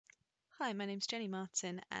Hi, my name's Jenny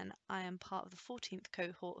Martin, and I am part of the 14th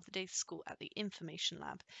cohort of the Data School at the Information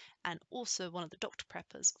Lab, and also one of the Doctor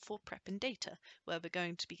Preppers for Prep and Data, where we're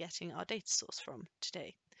going to be getting our data source from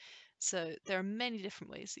today. So there are many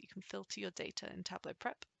different ways that you can filter your data in Tableau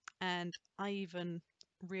Prep, and I even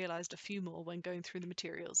realized a few more when going through the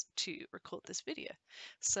materials to record this video.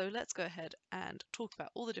 So let's go ahead and talk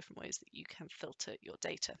about all the different ways that you can filter your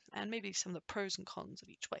data, and maybe some of the pros and cons of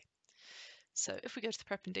each way. So if we go to the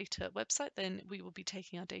Prep and Data website, then we will be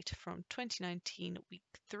taking our data from 2019 week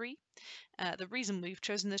 3. The reason we've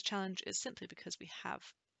chosen this challenge is simply because we have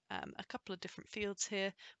a couple of different fields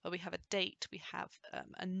here where we have a date, we have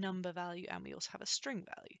a number value, and we also have a string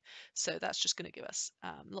value. So that's just going to give us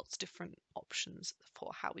lots of different options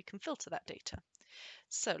for how we can filter that data.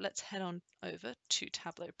 So let's head on over to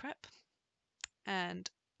Tableau Prep and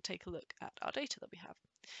take a look at our data that we have.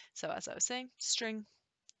 So as I was saying, string,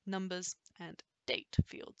 numbers, and date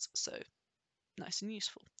fields, so nice and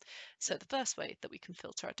useful. So the first way that we can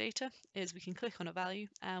filter our data is we can click on a value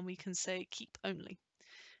and we can say keep only.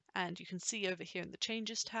 And you can see over here in the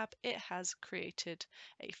changes tab, it has created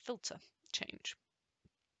a filter change.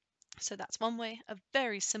 So that's one way. A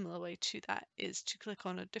very similar way to that is to click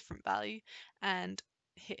on a different value and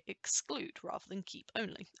hit exclude rather than keep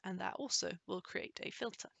only, and that also will create a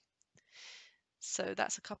filter. So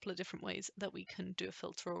that's a couple of different ways that we can do a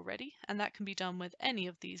filter already, and that can be done with any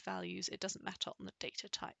of these values. It doesn't matter on the data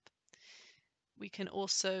type. We can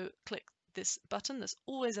also click this button that's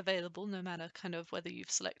always available, no matter kind of whether you've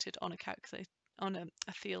selected on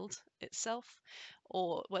a field itself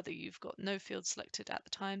or whether you've got no field selected at the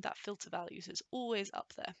time. That filter values is always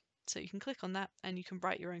up there. So you can click on that and you can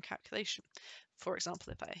write your own calculation. For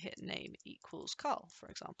example, if I hit name equals Carl, for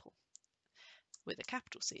example, with a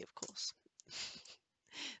capital C, of course.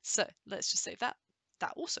 So let's just save that.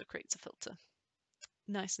 That also creates a filter.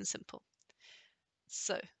 Nice and simple.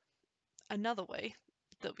 So another way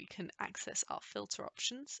that we can access our filter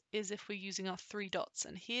options is if we're using our 3 dots,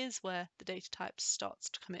 and here's where the data type starts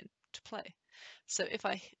to come into play. So if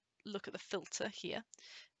I look at the filter here,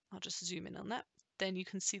 I'll just zoom in on that, then you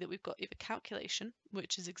can see that we've got either calculation,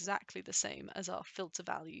 which is exactly the same as our filter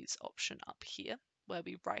values option up here, where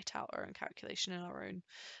we write out our own calculation in our own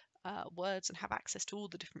words and have access to all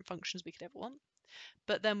the different functions we could ever want.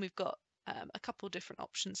 But then we've got a couple different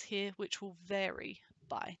options here which will vary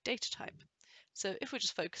by data type. So if we're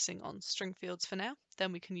just focusing on string fields for now,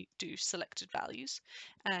 then we can do selected values,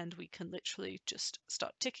 and we can literally just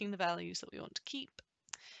start ticking the values that we want to keep,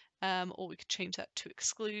 or we could change that to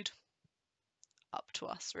exclude. Up to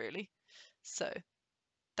us, really. So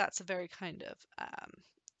that's a very kind of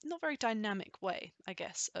not very dynamic way, I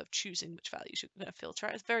guess, of choosing which values you're going to filter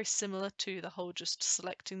out. It's very similar to the whole just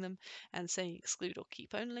selecting them and saying exclude or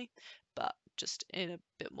keep only, but just in a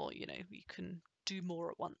bit more, you can do more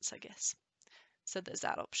at once, I guess. So there's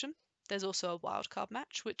that option. There's also a wildcard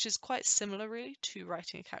match, which is quite similar really to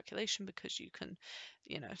writing a calculation, because you can,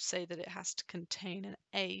 say that it has to contain an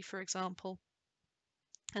A, for example,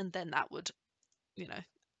 and then that would,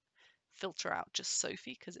 filter out just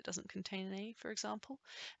Sophie because it doesn't contain an A, for example.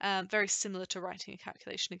 Very similar to writing a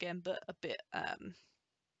calculation again, but a bit,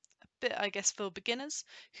 I guess, for beginners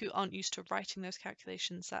who aren't used to writing those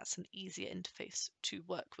calculations, that's an easier interface to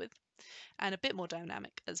work with, and a bit more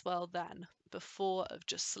dynamic as well than before of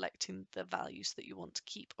just selecting the values that you want to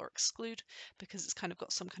keep or exclude, because it's kind of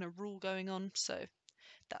got some kind of rule going on. So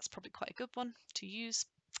that's probably quite a good one to use.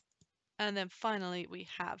 And then finally, we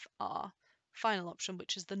have our final option,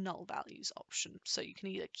 which is the null values option. So you can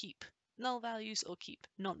either keep null values or keep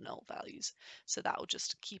non-null values. So that will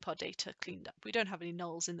just keep our data cleaned up. We don't have any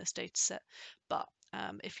nulls in this data set, but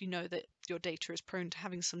if you know that your data is prone to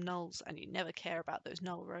having some nulls and you never care about those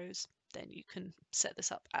null rows, then you can set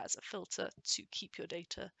this up as a filter to keep your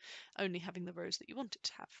data only having the rows that you want it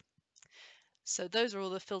to have. So those are all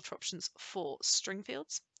the filter options for string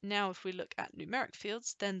fields. Now if we look at numeric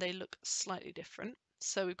fields, then they look slightly different.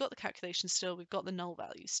 So we've got the calculation still, we've got the null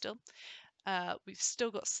values still. We've still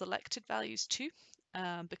got selected values too,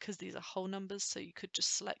 because these are whole numbers, so you could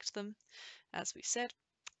just select them, as we said.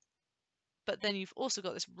 But then you've also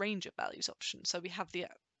got this range of values option. So we have the,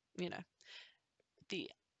 the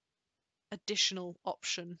additional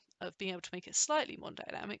option of being able to make it slightly more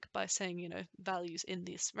dynamic by saying, values in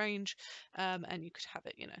this range, and you could have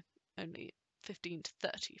it, only 15 to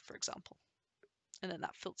 30, for example. And then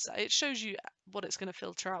that filters out. It shows you what it's going to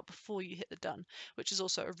filter out before you hit the done, which is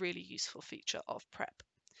also a really useful feature of Prep.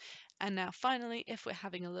 And now finally, if we're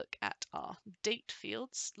having a look at our date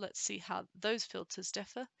fields, let's see how those filters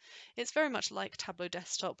differ. It's very much like Tableau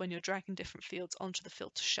Desktop when you're dragging different fields onto the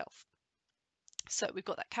filter shelf. So we've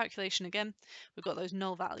got that calculation again, we've got those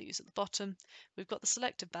null values at the bottom, we've got the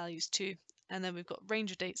selected values too, and then we've got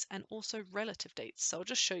range of dates and also relative dates. So I'll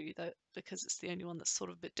just show you that because it's the only one that's sort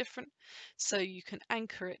of a bit different. So you can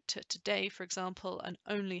anchor it to today, for example, and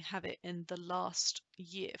only have it in the last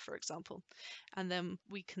year, for example. And then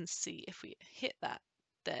we can see if we hit that,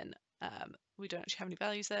 then we don't actually have any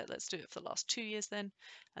values there. Let's do it for the last 2 years then.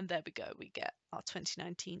 And there we go, we get our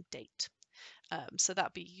 2019 date. So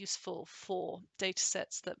that'd be useful for data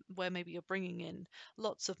sets where maybe you're bringing in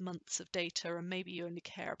lots of months of data and maybe you only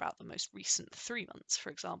care about the most recent 3 months, for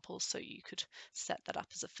example. So you could set that up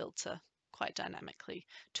as a filter quite dynamically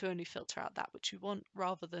to only filter out that which you want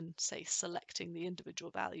rather than, say, selecting the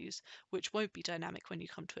individual values, which won't be dynamic when you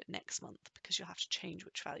come to it next month because you'll have to change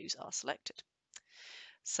which values are selected.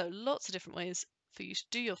 So lots of different ways for you to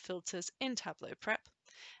do your filters in Tableau Prep.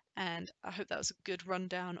 And I hope that was a good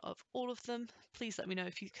rundown of all of them. Please let me know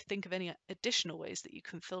if you think of any additional ways that you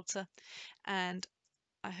can filter. And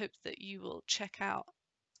I hope that you will check out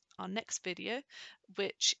our next video,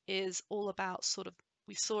 which is all about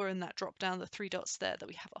we saw in that drop down the 3 dots there that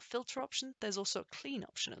we have our filter option. There's also a clean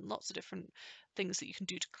option and lots of different things that you can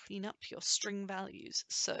do to clean up your string values.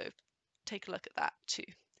 So take a look at that too.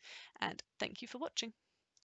 And thank you for watching.